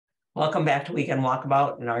Welcome back to Weekend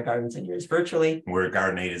Walkabout in our gardens and yours virtually. We're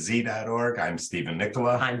gardenataz.org. I'm Stephen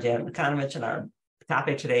Nicola. I'm Janet McConovich, and our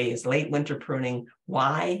topic today is late winter pruning.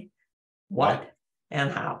 Why, what, and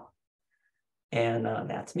how. And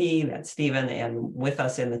that's me, that's Stephen, and with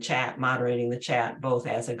us in the chat, moderating the chat, both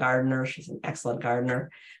as a gardener. She's an excellent gardener.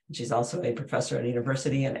 She's also a professor at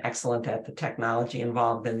university and excellent at the technology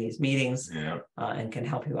involved in these meetings, and can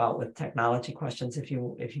help you out with technology questions. If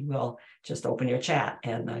you will, just open your chat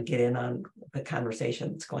and get in on the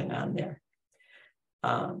conversation that's going on there.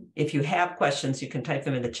 If you have questions, you can type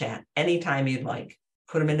them in the chat anytime you'd like.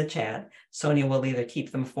 Put them in the chat. Sonia will either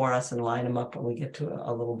keep them for us and line them up when we get to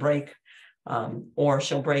a little break, or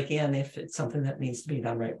she'll break in if it's something that needs to be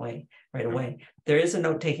done right away. There is a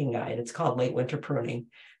note-taking guide. It's called Late Winter Pruning.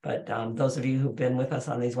 But those of you who've been with us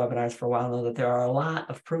on these webinars for a while know that there are a lot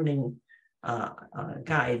of pruning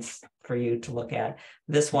guides for you to look at.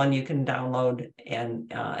 This one you can download,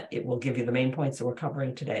 and it will give you the main points that we're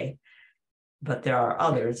covering today. But there are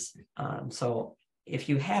others. So if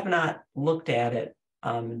you have not looked at it,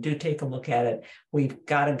 do take a look at it. We've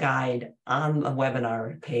got a guide on the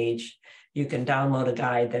webinar page. You can download a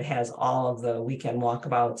guide that has all of the weekend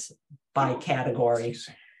walkabouts by category.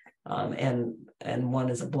 And one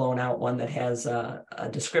is a blown out one that has a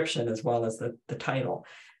description as well as the title.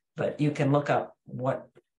 But you can look up what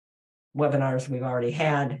webinars we've already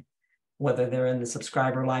had, whether they're in the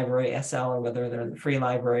subscriber library SL or whether they're in the free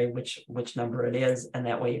library, which number it is, and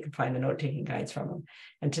that way you can find the note-taking guides from them.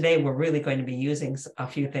 And today we're really going to be using a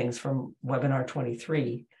few things from webinar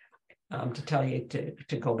 23 to tell you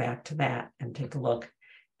to go back to that and take a look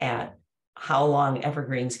at how long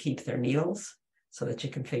evergreens keep their needles, so that you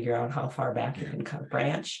can figure out how far back you can cut a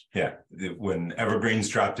branch. Yeah, when evergreens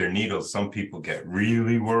drop their needles, some people get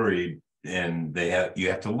really worried, and you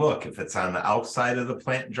have to look. If it's on the outside of the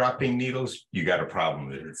plant dropping needles, you got a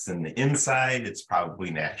problem. If it's in the inside, it's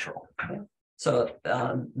probably natural. Yeah. So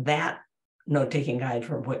that note-taking guide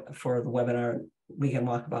for the webinar Weekend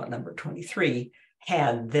Walkabout number 23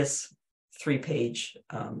 had this 3-page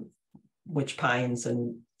which pines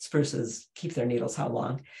and spruces keep their needles how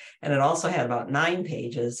long. And it also had about 9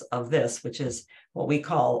 pages of this, which is what we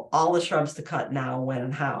call all the shrubs to cut now, when,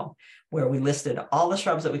 and how, where we listed all the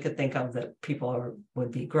shrubs that we could think of that people would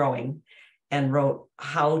be growing and wrote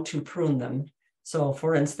how to prune them. So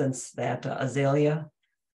for instance, that azalea,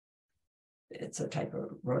 it's a type of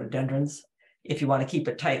rhododendrons. If you want to keep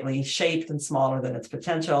it tightly shaped and smaller than its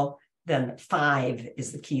potential, then 5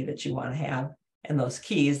 is the key that you want to have. And those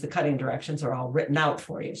keys, the cutting directions, are all written out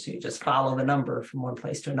for you. So you just follow the number from one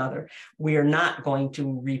place to another. We are not going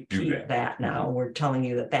to repeat that now. We're telling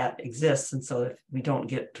you that exists. And so if we don't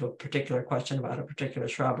get to a particular question about a particular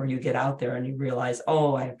shrub, or you get out there and you realize,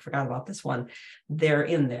 oh, I forgot about this one, they're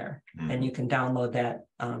in there. And you can download that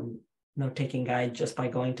note-taking guide just by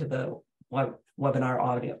going to the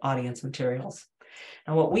webinar audience materials.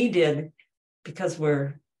 Now, what we did, because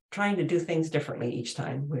we're trying to do things differently each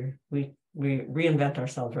time, we reinvent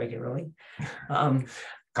ourselves regularly.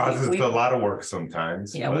 Causes a lot of work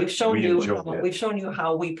sometimes. Yeah, we've shown you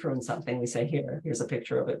how we prune something. We say, here's a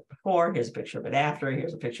picture of it before, here's a picture of it after,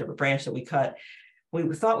 here's a picture of a branch that we cut.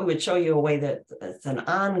 We thought we would show you a way that it's an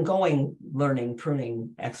ongoing learning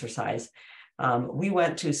pruning exercise. We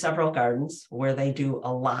went to several gardens where they do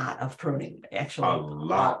a lot of pruning.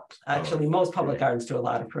 Actually, most public gardens do a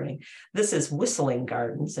lot of pruning. This is Whistling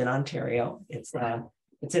Gardens in Ontario. It's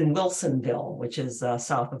in Wilsonville, which is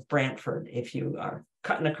south of Brantford. If you are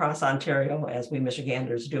cutting across Ontario, as we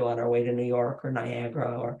Michiganders do on our way to New York or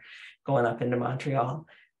Niagara or going up into Montreal,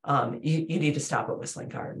 you need to stop at Whistling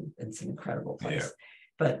Garden. It's an incredible place.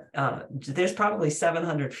 Yeah. But there's probably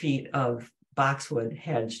 700 feet of boxwood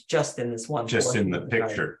hedge just in this one. Just in the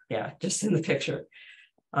picture. Yeah, just in the picture.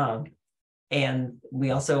 And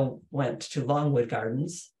we also went to Longwood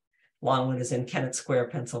Gardens. Longwood is in Kennett Square,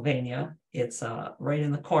 Pennsylvania. It's right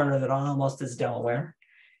in the corner that almost is Delaware,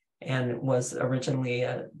 and it was originally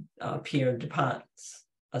a Pierre DuPont's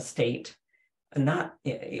estate. And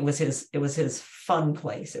it was his fun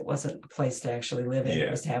place. It wasn't a place to actually live in.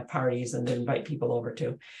 It was to have parties and to invite people over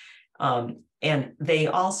to. And they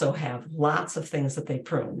also have lots of things that they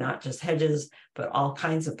prune, not just hedges, but all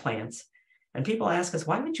kinds of plants. And people ask us,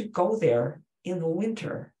 why would you go there in the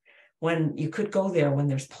winter when you could go there when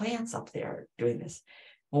there's plants up there doing this?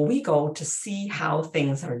 Well, we go to see how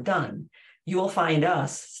things are done. You will find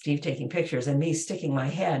us, Steve taking pictures, and me sticking my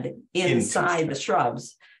head inside the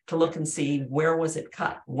shrubs to look and see, where was it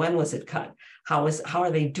cut? When was it cut? How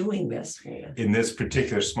are they doing this? In this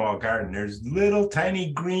particular small garden, there's little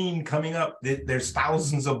tiny green coming up. There's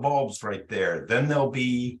thousands of bulbs right there. Then there'll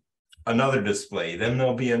be another display, then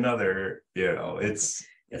there'll be another, it's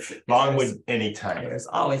longwood anytime. There's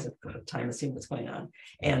always a time to see what's going on.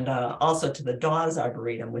 And also to the Dawes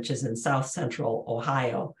Arboretum, which is in South Central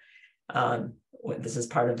Ohio. This is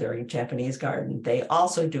part of their Japanese garden. They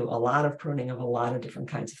also do a lot of pruning of a lot of different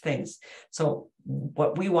kinds of things. So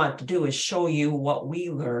what we want to do is show you what we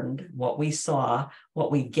learned, what we saw,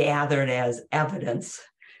 what we gathered as evidence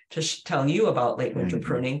to tell you about late winter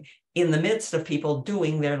pruning in the midst of people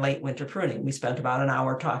doing their late winter pruning. We spent about an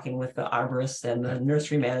hour talking with the arborist and the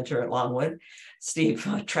nursery manager at Longwood. Steve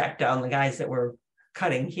tracked down the guys that were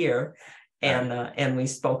cutting here. And we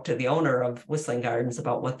spoke to the owner of Whistling Gardens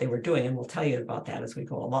about what they were doing, and we'll tell you about that as we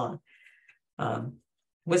go along.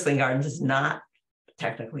 Whistling Gardens is not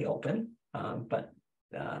technically open, but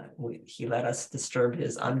he let us disturb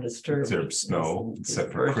his undisturbed snow,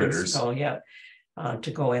 except for critters. So yeah, to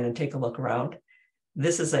go in and take a look around.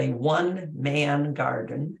 This is a one-man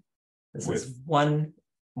garden. This is one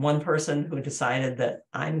person who decided that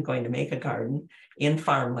I'm going to make a garden in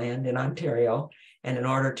farmland in Ontario. And in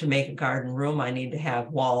order to make a garden room, I need to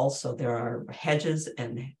have walls. So there are hedges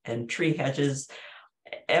and tree hedges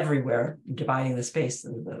everywhere, dividing the space,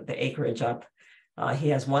 the acreage up. He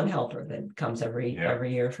has one helper that comes every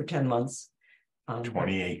year for 10 months.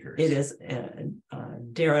 20 acres. It is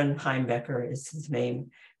Darren Heimbecker is his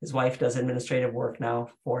name. His wife does administrative work now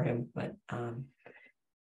for him, but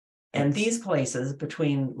and these places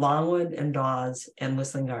between Longwood and Dawes and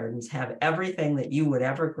Whistling Gardens have everything that you would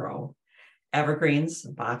ever grow. Evergreens,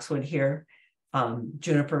 boxwood here,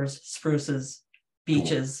 junipers, spruces,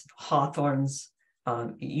 beeches, hawthorns,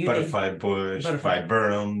 butterfly bush,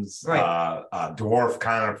 viburnums, right. Dwarf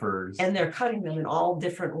conifers. And they're cutting them in all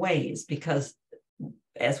different ways because,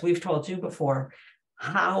 as we've told you before,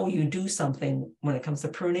 how you do something when it comes to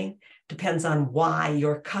pruning depends on why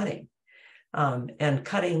you're cutting. And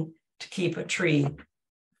cutting to keep a tree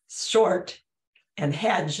short and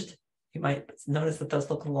hedged, you might notice that those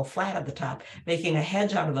look a little flat at the top. Making a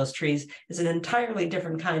hedge out of those trees is an entirely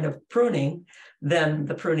different kind of pruning than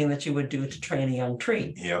the pruning that you would do to train a young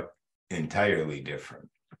tree. Yep, entirely different.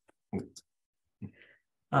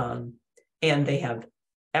 And they have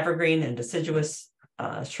evergreen and deciduous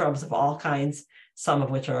shrubs of all kinds, some of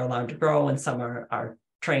which are allowed to grow and some are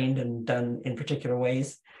trained and done in particular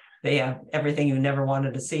ways. They have everything you never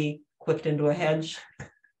wanted to see clipped into a hedge.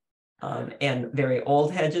 And very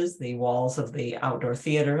old hedges. The walls of the outdoor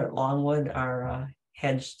theater at Longwood are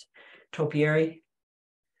hedged topiary.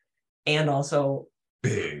 And also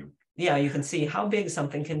big. Yeah, you can see how big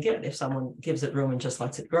something can get if someone gives it room and just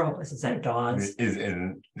lets it grow. This is at Dawes.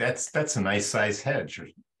 And that's a nice size hedge,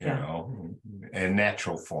 in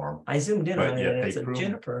natural form. I zoomed in on it, and it's a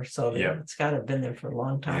juniper, so it's got to have been there for a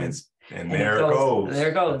long time. And there it goes. There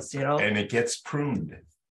it goes, And it gets pruned.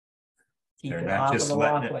 They're not just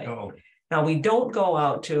letting it go. Now, we don't go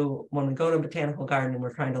out to, when we go to a botanical garden and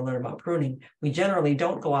we're trying to learn about pruning, we generally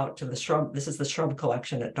don't go out to the shrub. This is the shrub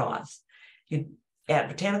collection at Dawes. At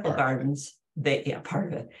botanical gardens, part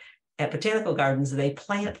of it. At botanical gardens, they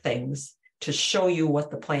plant things to show you what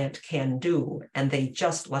the plant can do, and they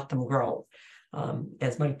just let them grow.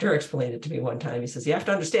 As Mike Durr explained it to me one time, he says, you have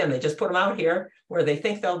to understand, they just put them out here where they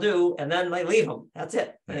think they'll do, and then they leave them. That's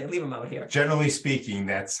it. They leave them out here. Generally speaking,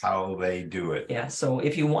 that's how they do it. Yeah. So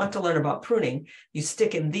if you want to learn about pruning, you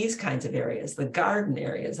stick in these kinds of areas, the garden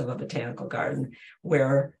areas of a botanical garden,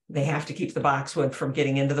 where they have to keep the boxwood from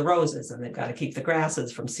getting into the roses, and they've got to keep the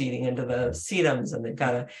grasses from seeding into the sedums, and they've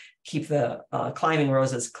got to keep the climbing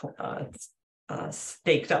roses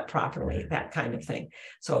staked up properly, that kind of thing.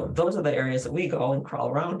 So those are the areas that we go and crawl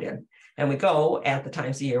around in. And we go at the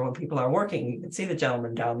times of year when people are working. You can see the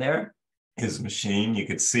gentleman down there. His machine, you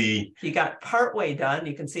could see. He got part way done.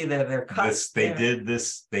 You can see that they're cut. They did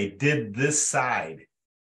this side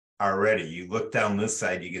already. You look down this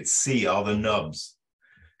side, you could see all the nubs.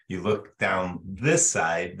 You look down this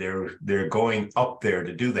side, they're going up there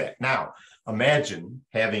to do that. Now, imagine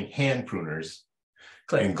having hand pruners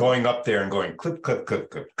and going up there and going clip, clip, clip,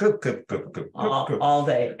 clip, clip, clip, clip, clip, all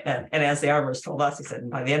day. And as the arborist told us, he said,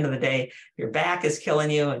 by the end of the day, your back is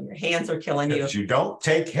killing you and your hands are killing you. You don't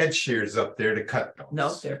take head shears up there to cut those.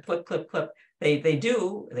 No, they're clip, clip, clip. They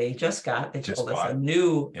told us a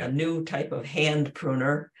new type of hand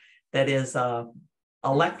pruner that is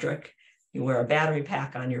electric. You wear a battery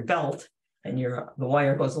pack on your belt, and the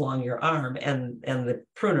wire goes along your arm, and the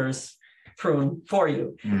pruners prune for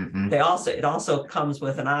you. Mm-hmm. It also comes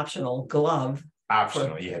with an optional glove. You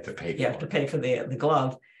have to pay for. You have to pay for the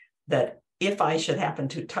glove. That if I should happen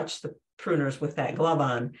to touch the pruners with that glove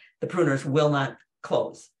on, the pruners will not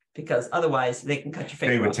close. because otherwise they can cut your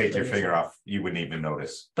finger They would off. take your finger off. You wouldn't even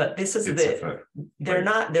notice. But this is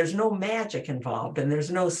there's no magic involved, and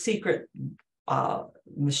there's no secret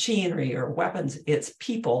machinery or weapons. It's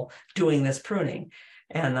people doing this pruning.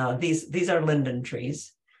 And these are linden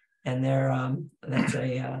trees, and they're that's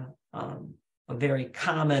a very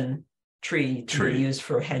common tree to be used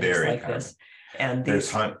for hedges like this. And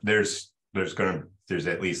there's at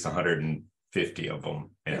least 150 of them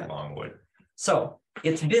in Longwood. So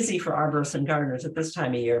it's busy for arborists and gardeners at this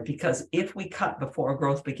time of year, because if we cut before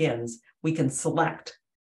growth begins, we can select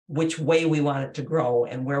which way we want it to grow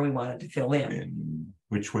and where we want it to fill in. And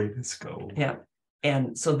which way this go? Yeah.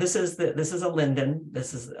 And so this is a linden.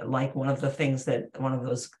 This is like one of the things that one of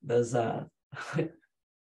those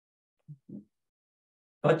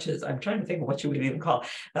bunches. I'm trying to think of what you would even call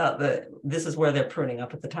this is where they're pruning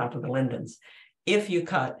up at the top of the lindens. If you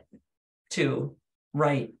cut to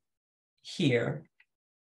right here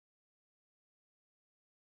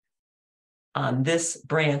on this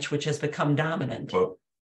branch, which has become dominant. Well,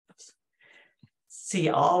 see,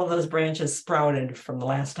 all of those branches sprouted from the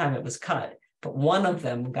last time it was cut, but one of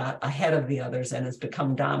them got ahead of the others and has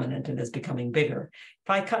become dominant and is becoming bigger. If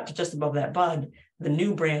I cut to just above that bud, the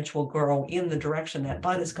new branch will grow in the direction that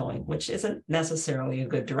bud is going, which isn't necessarily a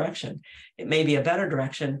good direction. It may be a better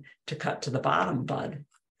direction to cut to the bottom bud.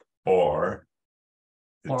 Or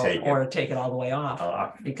take it all the way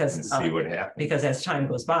off, because see what happens. Because as time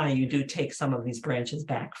goes by, you do take some of these branches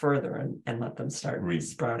back further and let them start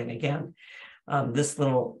sprouting again. This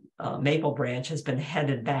little maple branch has been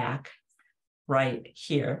headed back right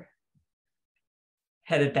here,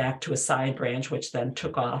 headed back to a side branch, which then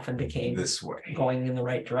took off and became this way, going in the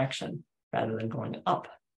right direction rather than going up.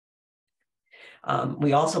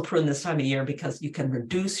 We also prune this time of year because you can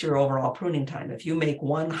reduce your overall pruning time. If you make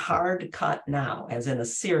one hard cut now, as in a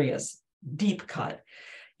serious deep cut,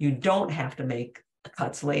 you don't have to make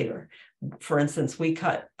cuts later. For instance, we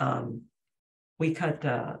cut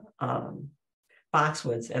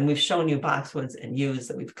boxwoods, and we've shown you boxwoods and yews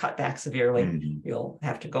that we've cut back severely. Mm-hmm. You'll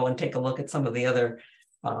have to go and take a look at some of the other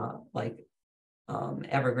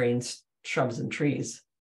evergreens, shrubs and trees,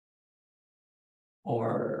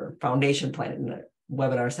 or foundation planting,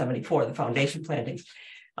 webinar 74, the foundation plantings.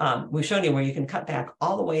 We've shown you where you can cut back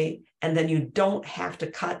all the way, and then you don't have to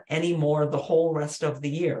cut any more the whole rest of the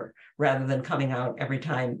year, rather than coming out every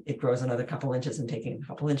time it grows another couple inches and taking a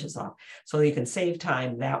couple inches off. So you can save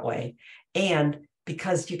time that way. And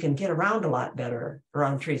because you can get around a lot better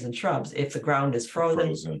around trees and shrubs if the ground is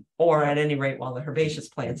frozen. Or at any rate while the herbaceous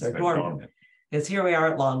plants are dormant. Because here we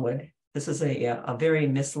are at Longwood. This is a very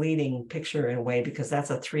misleading picture in a way, because that's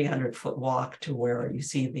a 300-foot walk to where you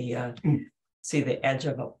see the edge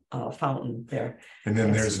of a fountain there. And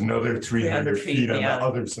then there's another 300 feet on the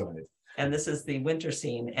other side. And this is the winter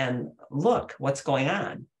scene. And look what's going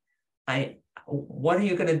on. What are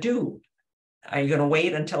you going to do? Are you going to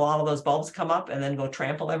wait until all of those bulbs come up and then go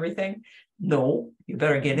trample everything? No, you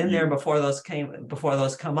better get in there before those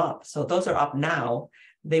come up. So those are up now.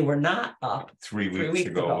 They were not up three weeks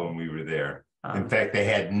ago when we were there. In fact, they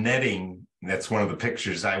had netting. That's one of the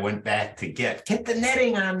pictures I went back to get. Get the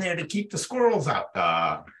netting on there to keep the squirrels out.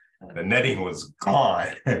 The netting was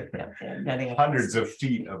gone. Netting hundreds of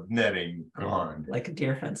feet of netting gone. Like a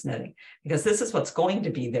deer fence netting, because this is what's going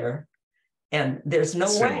to be there. And there's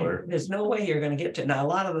no way you're going to get to. Now, a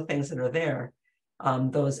lot of the things that are there,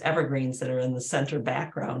 those evergreens that are in the center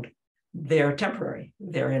background, they're temporary.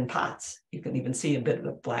 They're in pots. You can even see a bit of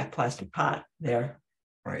a black plastic pot there.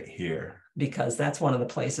 Right here. Because that's one of the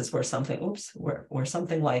places where something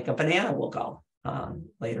like a banana will go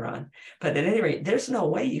later on. But at any rate, there's no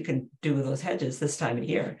way you can do those hedges this time of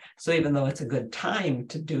year. So even though it's a good time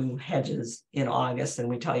to do hedges in August, and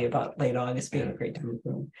we tell you about late August being a great time to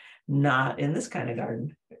prune, not in this kind of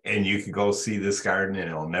garden. And you can go see this garden and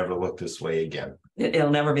it'll never look this way again. It'll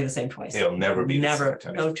never be the same twice. It'll never be the same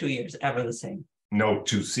twice. No 2 years ever the same. No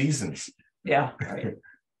 2 seasons. Yeah, right.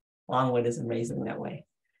 Longwood is amazing that way.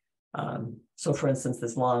 So for instance,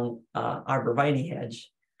 this long arborvitae hedge,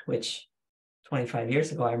 which 25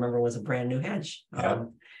 years ago I remember was a brand new hedge. Yeah.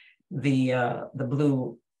 The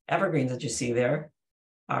blue evergreens that you see there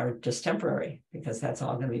are just temporary, because that's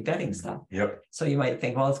all going to be bedding stuff. Yep. So you might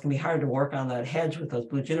think, well, it's going to be hard to work on that hedge with those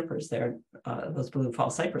blue junipers there, those blue fall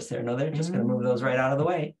cypress there. No, they're just going to move those right out of the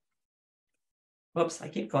way. Whoops, I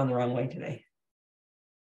keep going the wrong way today.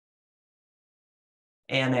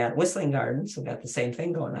 And at Whistling Gardens, we've got the same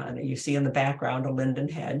thing going on. You see in the background a linden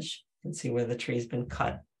hedge. You can see where the tree's been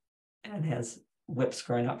cut and has whips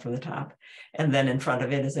growing up from the top. And then in front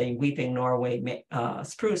of it is a weeping Norway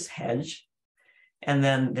spruce hedge. And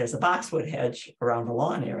then there's a boxwood hedge around the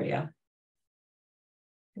lawn area.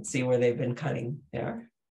 You can see where they've been cutting there.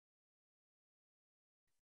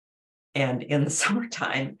 And in the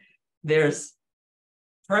summertime, there's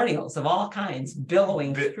perennials of all kinds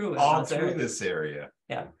billowing through all through this area.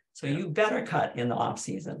 Yeah. So you better cut in the off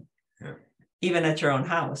season. Yeah. Even at your own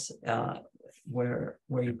house, where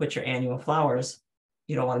you put your annual flowers,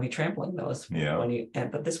 you don't want to be trampling those. Yeah.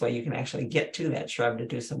 But this way you can actually get to that shrub to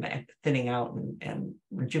do some thinning out and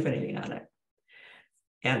rejuvenating on it.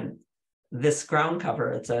 And this ground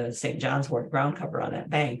cover, it's a St. John's wort ground cover on that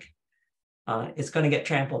bank. It's going to get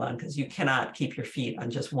trampled on because you cannot keep your feet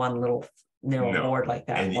on just one little narrow board like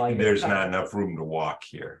that. And there's not enough room to walk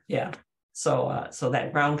here. Yeah. So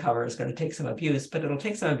that ground cover is going to take some abuse, but it'll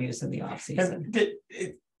take some abuse in the off season.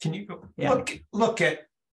 Can you go look at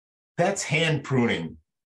that's hand pruning?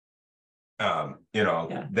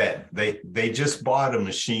 That they just bought a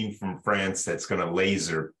machine from France that's going to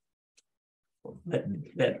laser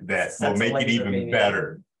that will make it even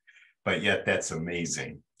better. But yet that's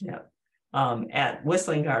amazing. Yeah. At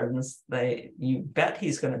Whistling Gardens, you bet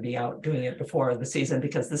he's going to be out doing it before the season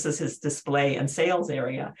because this is his display and sales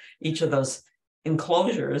area. Each of those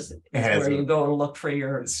enclosures is where you go to look for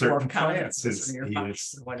your certain plants.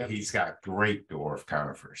 He's got great dwarf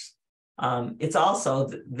conifers. It's also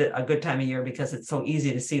a good time of year because it's so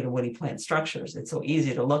easy to see the woody plant structures. It's so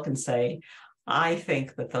easy to look and say, I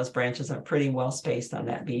think that those branches are pretty well spaced on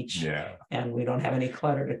that beach. Yeah. And we don't have any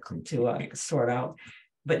clutter to sort out.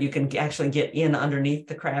 But you can actually get in underneath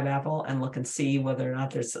the crabapple and look and see whether or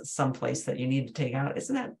not there's some place that you need to take out.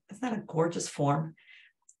 Isn't that a gorgeous form?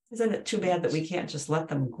 Isn't it too bad that we can't just let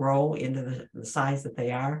them grow into the size that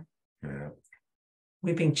they are? Yeah.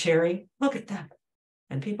 Weeping cherry, look at them.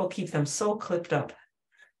 And people keep them so clipped up.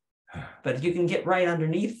 But if you can get right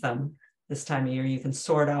underneath them this time of year, you can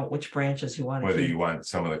sort out which branches you want to whether keep. You want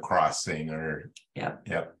some of the crossing or...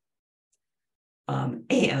 Yep.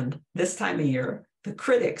 And this time of year, the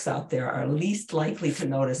critics out there are least likely to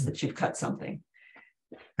notice that you've cut something.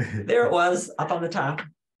 There it was up on the top,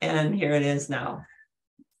 and here it is now.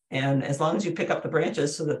 And as long as you pick up the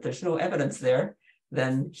branches so that there's no evidence there,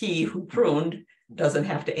 then he who pruned doesn't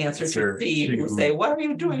have to answer to Steve who say, what are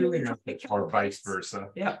you doing? Or vice versa.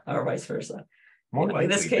 Yeah, or vice versa. More likely, in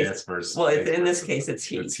this case, vice versa. Well, in this case, it's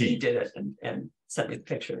he. He did it and sent me the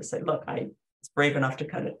picture to say, look, I was brave enough to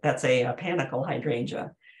cut it. That's a panicle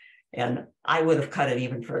hydrangea. And I would have cut it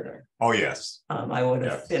even further. Oh, yes. I would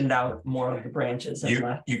have thinned out more of the branches.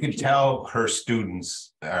 You can tell her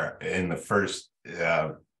students are in the first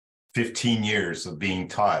 15 years of being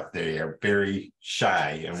taught, they are very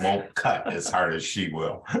shy and won't cut as hard as she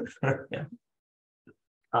will.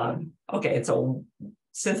 Yeah. Okay, so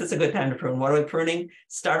since it's a good time to prune, what are we pruning?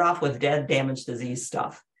 Start off with dead, damaged, disease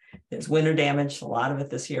stuff. There's winter damage, a lot of it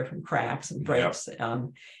this year from cracks and breaks.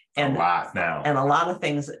 Yep. And a lot now. And a lot of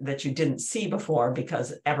things that you didn't see before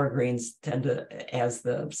because evergreens tend to, as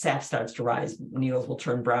the sap starts to rise, needles will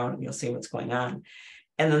turn brown and you'll see what's going on.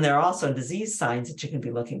 And then there are also disease signs that you can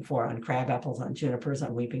be looking for on crab apples, on junipers,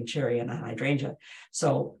 on weeping cherry, and on hydrangea.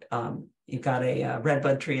 So you've got a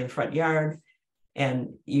redbud tree in the front yard,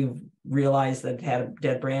 and you've realized that it had a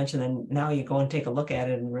dead branch, and then now you go and take a look at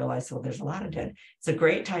it and realize, well, there's a lot of dead. It's a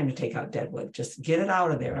great time to take out dead wood. Just get it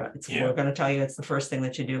out of there. We're going to tell you it's the first thing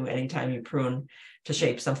that you do anytime you prune to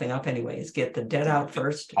shape something up anyways. Get the dead out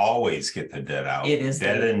first. Always get the dead out. It is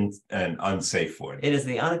dead and unsafe wood. It is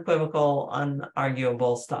the unequivocal,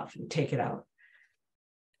 unarguable stuff. You take it out.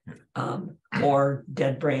 Or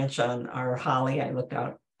dead branch on our holly. I looked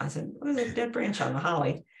out. I said, what is a dead branch on the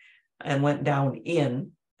holly? And went down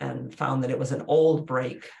in and found that it was an old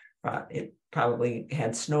break. It probably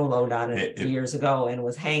had snow load on it years ago and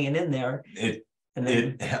was hanging in there.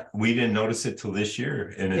 We didn't notice it till this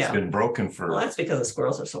year, and it's been broken for. Well, that's because the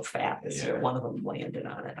squirrels are so fat this year. One of them landed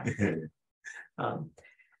on it.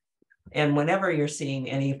 And whenever you're seeing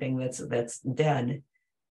anything that's dead,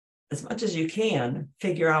 as much as you can,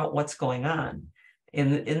 figure out what's going on.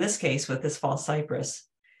 In this case, with this false cypress,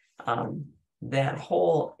 that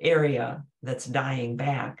whole area that's dying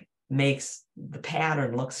back makes the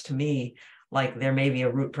pattern looks to me like there may be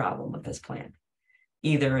a root problem with this plant.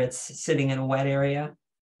 Either it's sitting in a wet area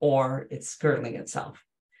or it's girdling itself.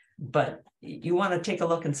 But you want to take a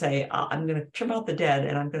look and say, I'm going to trim out the dead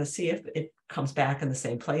and I'm going to see if it comes back in the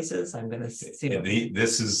same places. I'm going to see.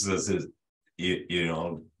 This is you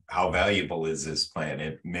know, how valuable is this plant?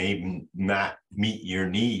 It may not meet your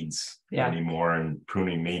needs anymore, and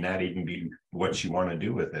pruning may not even be what you want to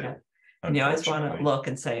do with it. Yeah. And you always want to look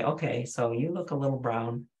and say, okay, so you look a little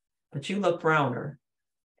brown, but you look browner,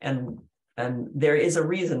 and there is a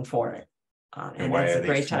reason for it. And why it's are a they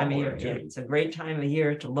great time of year. smaller, Yeah, too? it's a great time of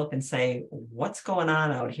year to look and say, what's going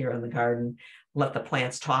on out here in the garden? Let the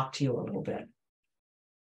plants talk to you a little bit.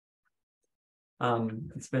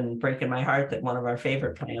 It's been breaking my heart that one of our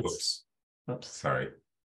favorite plants, Sorry.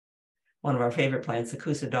 one of our favorite plants, the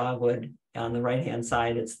Coosa dogwood, on the right-hand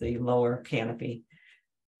side, it's the lower canopy.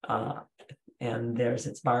 And there's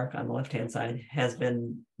its bark on the left-hand side, has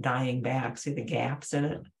been dying back. See the gaps in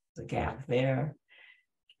it? The gap there.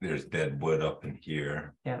 There's dead wood up in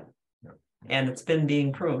here. Yeah. And it's been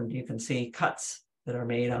being pruned. You can see cuts that are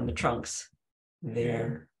made on the trunks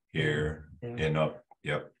there. Here, and up.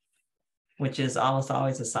 Yep. Which is almost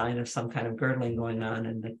always a sign of some kind of girdling going on,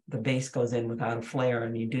 and the base goes in without a flare,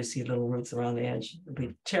 and you do see little roots around the edge. It'd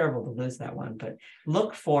be terrible to lose that one, but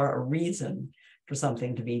look for a reason for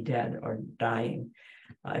something to be dead or dying.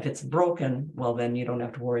 If it's broken, well, then you don't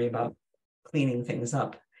have to worry about cleaning things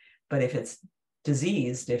up. But if it's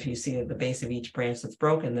diseased, if you see at the base of each branch that's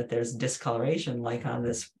broken that there's discoloration, like on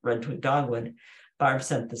this red twig dogwood, Barb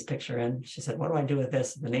sent this picture in. She said, what do I do with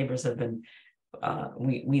this? The neighbors have been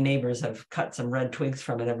we neighbors have cut some red twigs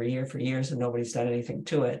from it every year for years, and nobody's done anything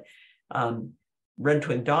to it. Red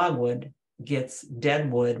twig dogwood gets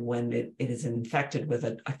dead wood when it is infected with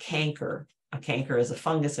a canker. A canker is a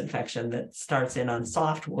fungus infection that starts in on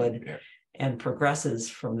softwood and progresses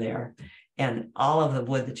from there. And all of the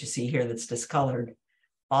wood that you see here that's discolored,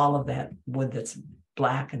 all of that wood that's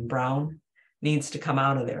black and brown needs to come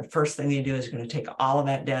out of there. First thing you do is you're going to take all of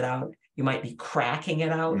that dead out. You might be cracking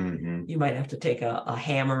it out. You might have to take a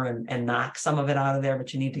hammer and knock some of it out of there,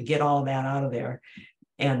 but you need to get all of that out of there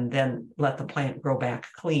and then let the plant grow back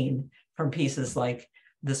clean from pieces like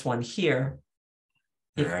this one here.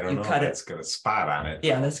 If I don't know, cut it's got a spot on it.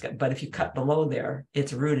 Yeah, but if you cut below there,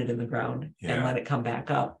 it's rooted in the ground and let it come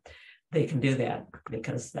back up. They can do that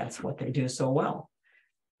because that's what they do so well.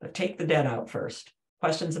 But take the dead out first.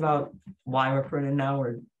 Questions about why we're pruning now,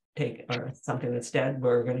 or something that's dead?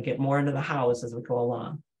 We're going to get more into the hows as we go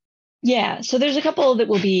along. Yeah, so there's a couple that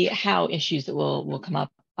will be how issues that will come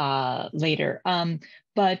up later.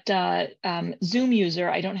 But Zoom user,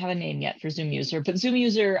 I don't have a name yet for Zoom user, but Zoom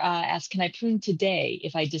user asked, can I prune today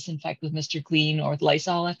if I disinfect with Mr. Clean or with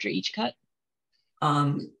Lysol after each cut?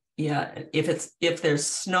 Yeah, if there's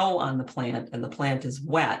snow on the plant and the plant is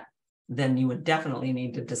wet, then you would definitely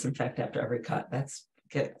need to disinfect after every cut. That's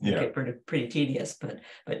get pretty tedious,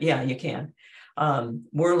 but yeah, you can.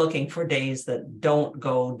 We're looking for days that don't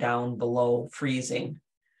go down below freezing.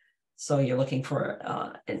 So you're looking for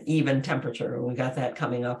an even temperature. We got that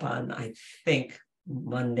coming up on, I think,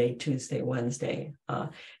 Monday, Tuesday, Wednesday.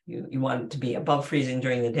 You want it to be above freezing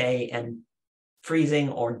during the day and freezing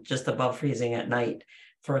or just above freezing at night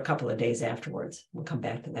for a couple of days afterwards. We'll come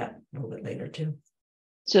back to that a little bit later too.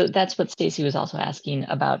 So that's what Stacy was also asking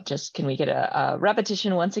about. Just can we get a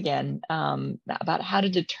repetition once again about how to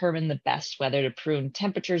determine the best whether to prune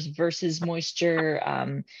temperatures versus moisture?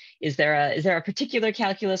 Is there a particular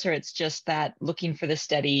calculus, or it's just that looking for the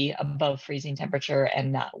steady above freezing temperature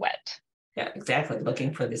and not wet? Yeah, exactly.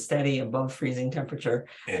 Looking for the steady above freezing temperature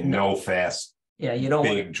and no fast. Yeah, you don't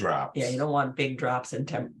big drops. Yeah, you don't want big drops in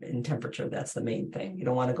temperature. That's the main thing. You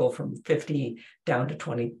don't want to go from 50 down to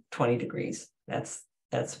 20 degrees. That's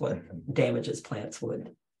what damages plants would.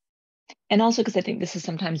 And also, because I think this is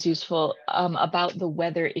sometimes useful about the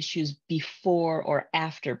weather issues before or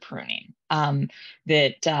after pruning,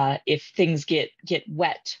 that if things get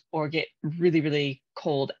wet or get really, really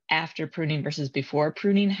cold after pruning versus before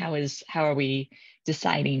pruning, how are we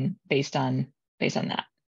deciding based on that?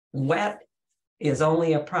 Wet is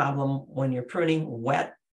only a problem when you're pruning.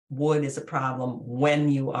 Wet wood is a problem when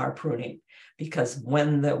you are pruning, because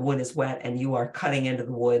when the wood is wet and you are cutting into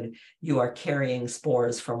the wood, you are carrying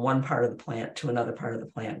spores from one part of the plant to another part of the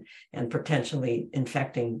plant and potentially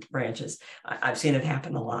infecting branches. I've seen it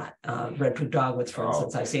happen a lot. Red twig dogwoods, for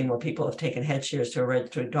instance, I've seen where people have taken head shears to a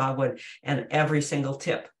red twig dogwood and every single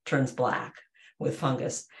tip turns black with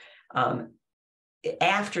fungus.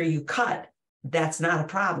 After you cut, that's not a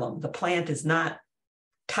problem. The plant is not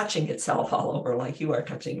touching itself all over like you are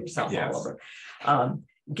touching yourself all over.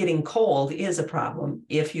 Getting cold is a problem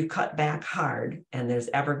if you cut back hard and there's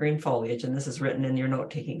evergreen foliage, and this is written in your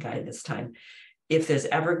note-taking guide this time. If there's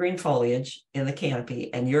evergreen foliage in the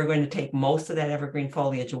canopy and you're going to take most of that evergreen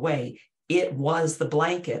foliage away, it was the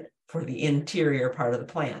blanket for the interior part of the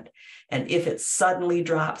plant. And if it suddenly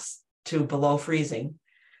drops to below freezing,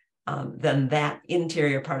 then that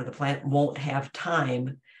interior part of the plant won't have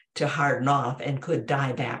time to harden off and could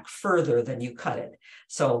die back further than you cut it.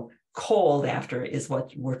 So cold after is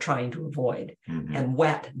what we're trying to avoid, and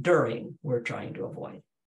wet during we're trying to avoid.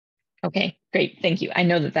 Okay, great. Thank you. I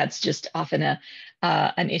know that that's just often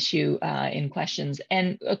an issue in questions.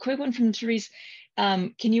 And a quick one from Therese.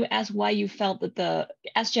 Can you ask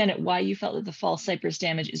ask Janet why you felt that the fall cypress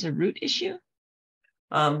damage is a root issue?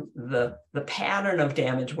 The pattern of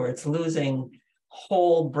damage where it's losing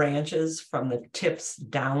whole branches from the tips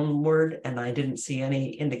downward, and I didn't see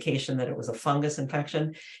any indication that it was a fungus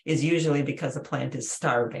infection, is usually because the plant is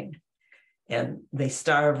starving. And they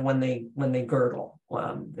starve when they girdle.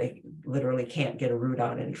 They literally can't get a root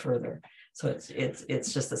out any further. So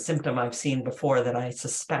it's just a symptom I've seen before that I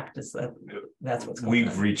suspect is that's what's going on.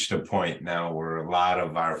 We've reached a point now where a lot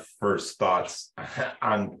of our first thoughts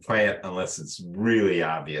on plant, unless it's really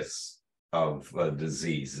obvious of a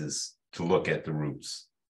disease, is to look at the roots.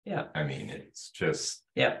 Yeah. I mean, it's just.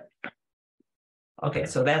 Yeah. Okay,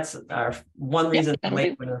 so that's our one reason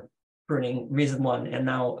late winter pruning, reason one. And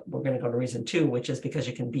now we're going to go to reason two, which is because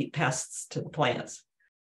you can beat pests to the plants.